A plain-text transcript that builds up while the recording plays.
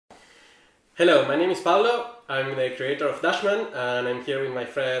Hello, my name is Pablo. I'm the creator of Dashman and I'm here with my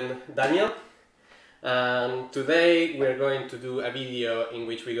friend Daniel. And today we're going to do a video in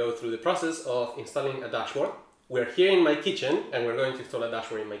which we go through the process of installing a dashboard. We're here in my kitchen and we're going to install a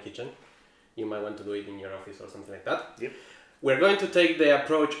dashboard in my kitchen. You might want to do it in your office or something like that. Yep. We're going to take the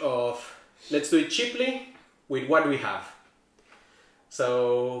approach of let's do it cheaply with what we have.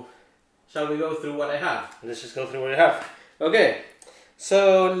 So, shall we go through what I have? Let's just go through what you have. Okay,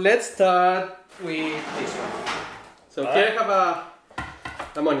 so let's start with this one. So here I have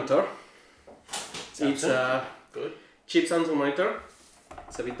a monitor. Samsung. It's a Good. cheap Samsung monitor.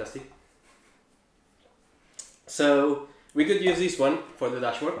 It's a bit dusty. So we could use this one for the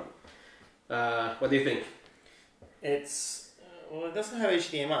dashboard. What do you think? It's well, it doesn't have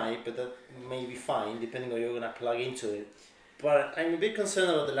HDMI, but that may be fine depending on what you're gonna plug into it. But I'm a bit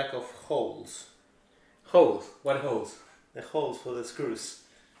concerned about the lack of holes. Holes? What holes? The holes for the screws.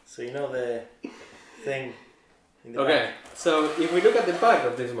 So you know the thing in the Okay, back. so if we look at the back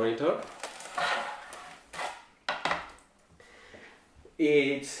of this monitor,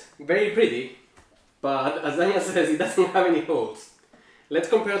 it's very pretty, but as Daniel says, it doesn't have any holes. Let's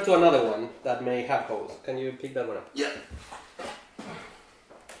compare it to another one that may have holes. Can you pick that one up? Yeah.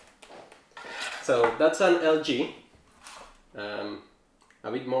 So that's an LG,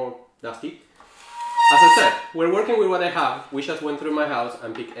 a bit more dusty. As I said, we're working with what I have. We just went through my house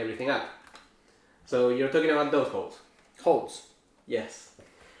and picked everything up. So you're talking about those holes? Holes. Yes.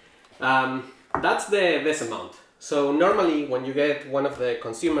 That's the VESA mount. So normally when you get one of the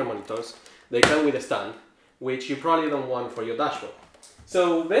consumer monitors, they come with a stand, which you probably don't want for your dashboard.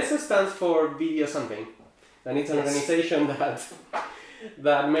 So VESA stands for video something, and it's an organization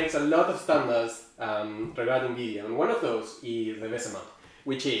that makes a lot of standards regarding video. And one of those is the VESA mount,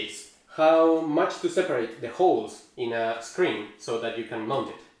 which is how much to separate the holes in a screen so that you can mount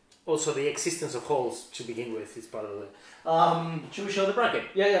it. Also, the existence of holes to begin with is part of it. Should we show the bracket?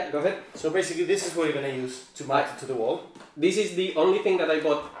 Yeah, go ahead. So basically, this is what you're gonna use to mount it to the wall. This is the only thing that I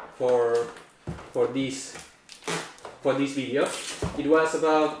bought for this video. It was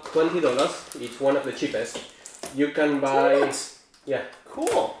about $20. It's one of the cheapest. You can buy. $20? Yeah.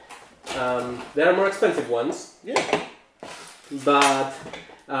 Cool. There are more expensive ones. Yeah. But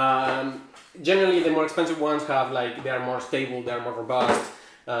generally, the more expensive ones have they are more stable, they are more robust.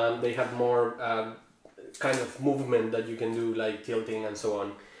 They have more kind of movement that you can do, like tilting and so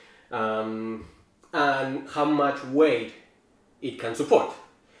on, and how much weight it can support.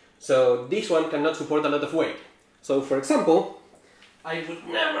 So this one cannot support a lot of weight. So for example, I would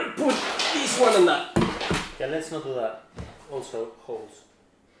never put this one on that. Yeah, let's not do that. Also, holes.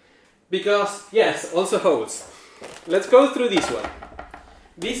 Because, yes, also holes. Let's go through this one.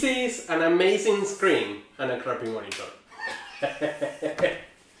 This is an amazing screen and a crappy monitor.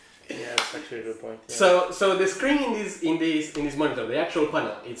 Yeah, that's actually a good point. So Yeah. the screen in this monitor, the actual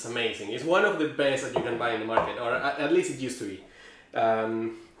panel, it's amazing. It's one of the best that you can buy in the market, or at least it used to be.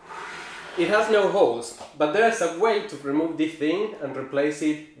 It has no holes, but there's a way to remove this thing and replace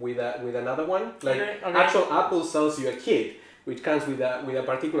it with another one. Like actual Apple sells you a kit which comes with a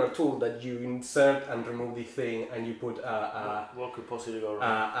particular tool that you insert and remove this thing, and you put what could possibly go wrong?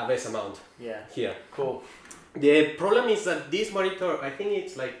 a VESA mount. Yeah. Here. Cool. The problem is that this monitor, I think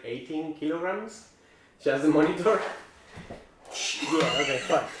it's like 18 kilograms, just the monitor. Yeah, okay,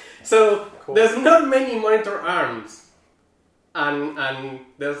 fine. So Cool. There's not many monitor arms, and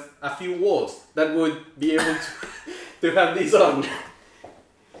there's a few walls that would be able to have this on.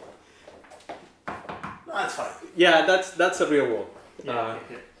 No, that's fine. Yeah, that's a real wall. Yeah,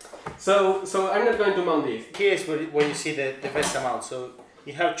 okay. So I'm not going to mount this. Here's where you see the best amount. So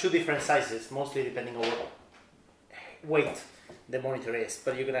you have two different sizes, mostly depending on what weight the monitor is.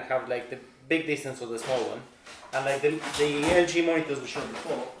 But you're gonna have like the big distance or the small one, and like the LG monitors we showed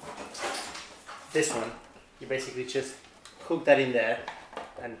before. This one, you basically just hook that in there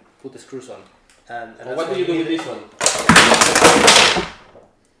and put the screws on. And Well, what do you do with this one?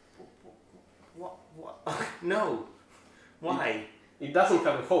 What? No. Why? It doesn't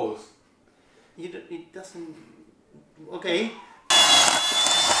have holes. It doesn't. Okay.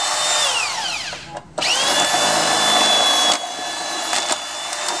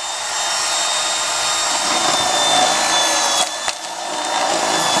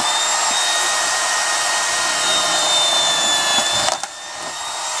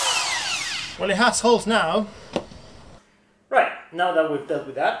 Well, it has holes now. Right, now that we've dealt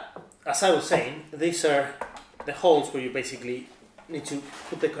with that, as I was saying, these are the holes where you basically need to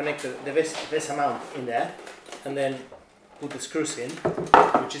put the connector, the VESA mount in there, and then put the screws in,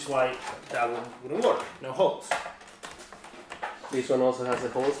 which is why that one wouldn't work, no holes. This one also has the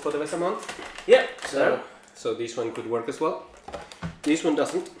holes for the VESA mount. Yeah. So this one could work as well. This one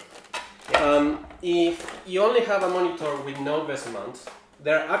doesn't. If you only have a monitor with no VESA mounts,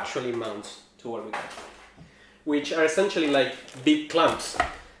 there are actually mounts to work with, which are essentially like big clamps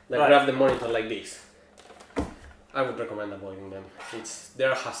that grab the monitor like this. I would recommend avoiding them.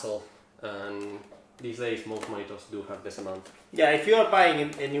 They're a hassle, and these days most monitors do have VESA mount. Yeah, if you are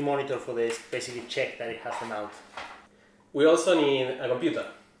buying a new monitor for this, basically check that it has the mount. We also need a computer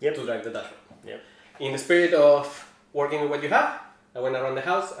to drive the dashboard. Yep. In the spirit of working with what you have, I went around the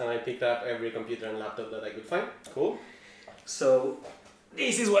house and I picked up every computer and laptop that I could find. Cool. So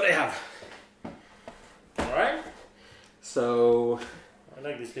this is what I have. Alright. So I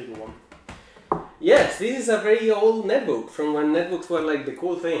like this little one. yes, this is a very old netbook from when netbooks were like the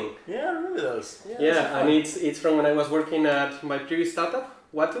cool thing. Yeah, I remember those. Yeah, and it's from when I was working at my previous startup,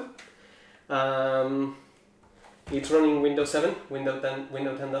 Watu. It's running Windows 7. Windows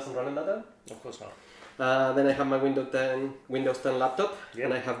 10 doesn't run on that one. Of course not. Then I have my Windows 10 laptop,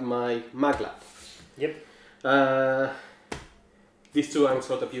 and I have my Mac lab. Yep. These two I'm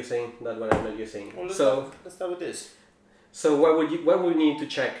sort of using, that one I'm not using. Well, let's start with this. So what would we need to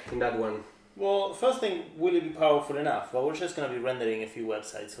check in that one? Well, first thing, will it be powerful enough? Well, we're just going to be rendering a few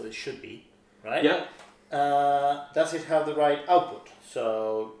websites, so it should be, right? Yeah. Does it have the right output?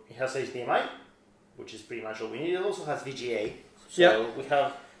 So it has HDMI, which is pretty much all we need. It also has VGA. So we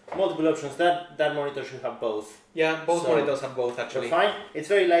have multiple options. That monitor should have both. Yeah, both monitors have both actually. Fine. It's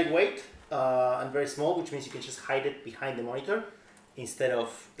very lightweight and very small, which means you can just hide it behind the monitor instead of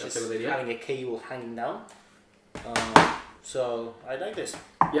just having a cable hanging down. So I like this.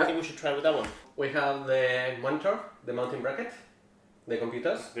 I think we should try with that one. We have the monitor, the mounting bracket, the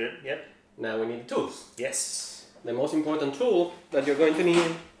computers. Good. Yep. Now we need the tools. Yes. The most important tool that you're going to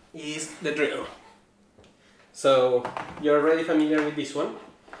need is the drill. So you're already familiar with this one.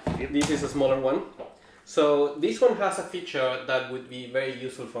 Yep. This is a smaller one. So this one has a feature that would be very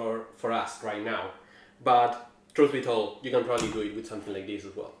useful for us right now. But truth be told, you can probably do it with something like this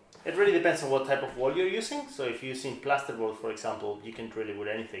as well. It really depends on what type of wall you're using. So if you're using plasterboard, for example, you can drill it with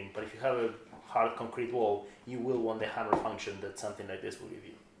anything. But if you have a hard concrete wall, you will want the hammer function that something like this will give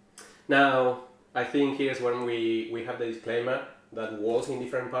you. Now, I think here's when we have the disclaimer that walls in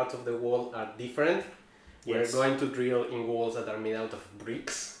different parts of the wall are different. Yes. We're going to drill in walls that are made out of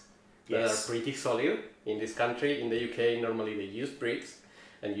bricks that are pretty solid. In this country, in the UK, normally they use bricks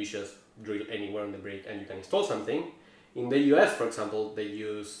and you just drill anywhere on the brick and you can install something. In the US, for example, they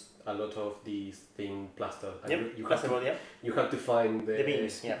use a lot of these thin plaster. Yep, you have to find the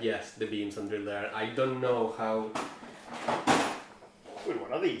beams. Yeah. Yes, the beams and drill there. I don't know how. With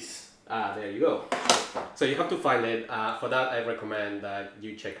one of these. Ah, there you go. So you have to find it. For that, I recommend that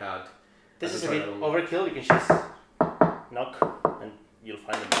you check out. This is a bit overkill. You can just knock and you'll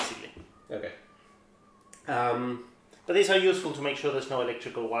find it basically. Okay. But these are useful to make sure there's no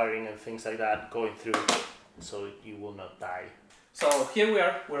electrical wiring and things like that going through, so you will not die. So here we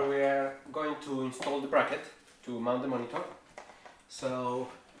are, where we are going to install the bracket to mount the monitor. So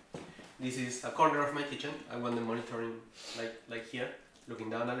this is a corner of my kitchen. I want the monitor in like here, looking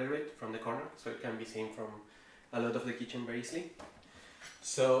down a little bit from the corner, so it can be seen from a lot of the kitchen very easily.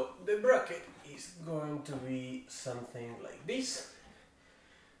 So the bracket is going to be something like this.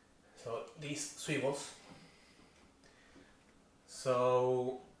 So this swivels.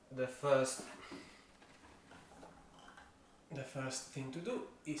 So the first thing to do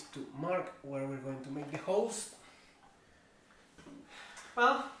is to mark where we're going to make the holes.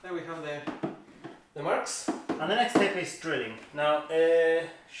 Well, there we have the marks. And the next step is drilling. Now, a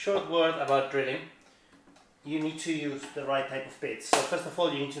short word about drilling. You need to use the right type of bit. So first of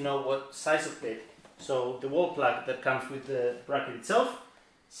all, you need to know what size of bit. So the wall plug that comes with the bracket itself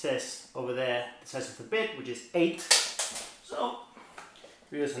says over there the size of the bit, which is 8. So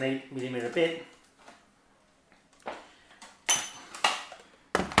we use an 8mm bit.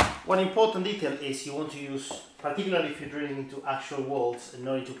 One important detail is you want to use, particularly if you're drilling into actual walls and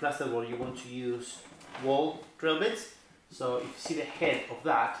not into plasterboard, you want to use wall drill bits. So if you see the head of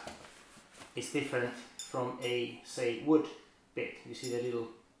that, it's different from a, say, wood bit. You see the little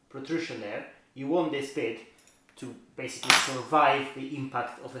protrusion there. You want this bit to basically survive the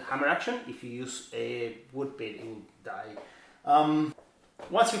impact of the hammer action. If you use a wood bit, it will die.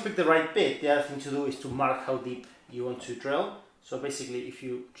 Once you pick the right bit, the other thing to do is to mark how deep you want to drill. So basically, if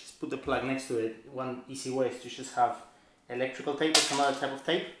you just put the plug next to it, one easy way is to just have electrical tape or some other type of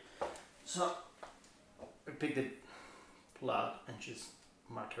tape. So we pick the plug and just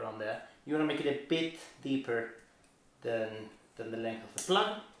mark around there. You want to make it a bit deeper than the length of the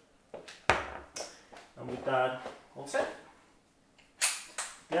plug. And with that all set.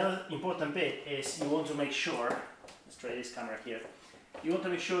 The other important bit is you want to make sure, let's try this camera here, you want to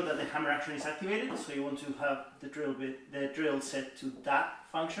make sure that the hammer action is activated, so you want to have the drill set to that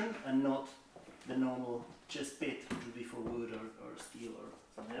function and not the normal just bit, which would be for wood or steel or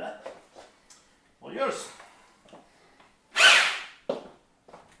something like that. All yours.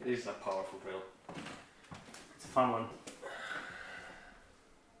 It is a powerful drill. It's a fun one.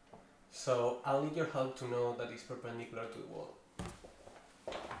 So I'll need your help to know that it's perpendicular to the wall.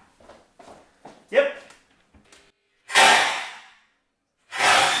 Yep.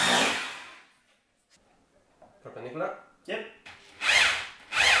 Perpendicular? Yep.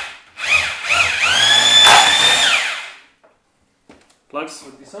 Plugs.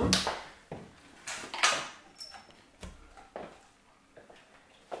 Put this on.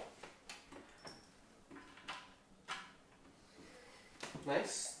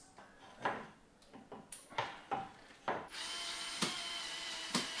 Nice.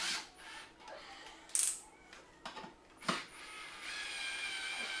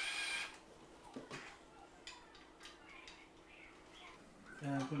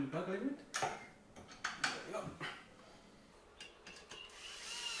 Pull it back a little bit. There we go.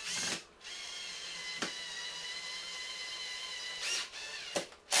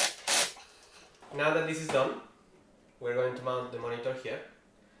 Now that this is done, we're going to mount the monitor here.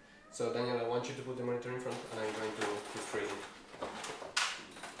 So Daniel, I want you to put the monitor in front and I'm going to straighten it.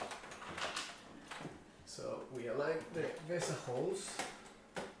 So we align the VESA holes.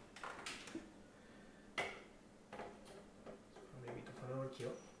 Maybe to put over here.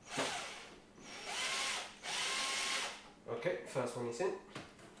 Okay, first one is in.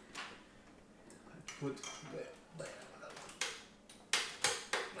 Put the diagonal.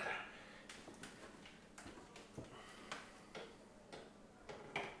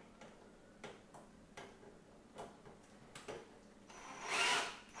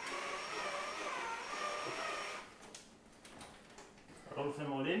 All of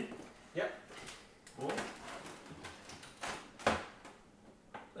them all in? Yep. Cool.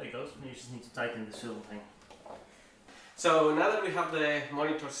 There it goes. And you just need to tighten the swivel thing. So now that we have the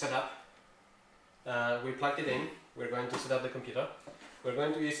monitor set up, we plugged it in, we're going to set up the computer. We're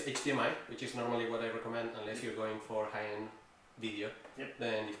going to use HDMI, which is normally what I recommend unless you're going for high-end video. Yep.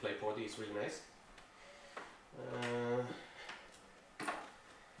 Then DisplayPort is really nice.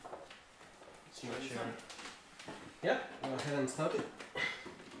 Yeah, go ahead and start it.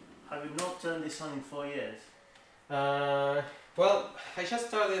 Have you not turned this on in 4 years? Well, I just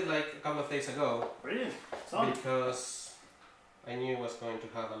started like a couple of days ago. Brilliant. It's on. Because I knew it was going to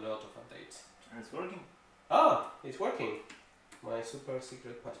have a lot of updates. And it's working. Ah, it's working. My super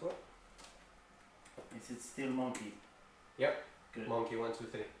secret password. Is it still monkey? Yep. Good. Monkey 1, 2,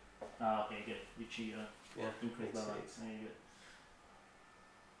 3. Ah, okay, good. Which you Yeah. increased by it's- that. it's- Very good.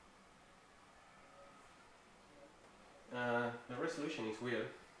 The resolution is weird.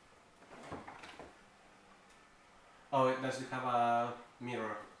 Oh, it does have a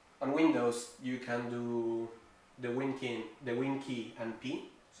mirror. On Windows, you can do the Win key and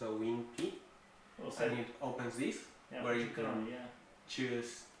P. So Win P, Also, and it opens this yeah, where what you can yeah.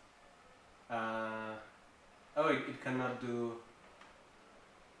 choose. Oh, it cannot do.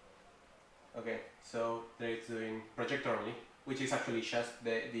 Okay, so there it's doing projector only, which is actually just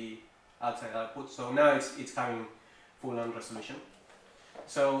the outside output. So now it's having full-on resolution.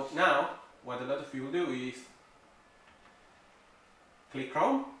 So now what a lot of people do is click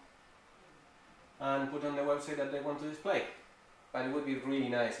Chrome and put on the website that they want to display. But it would be really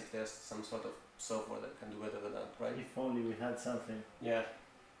nice if there's some sort of software that can do better than that, right? If only we had something. Yeah.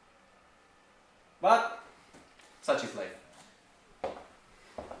 But such is life.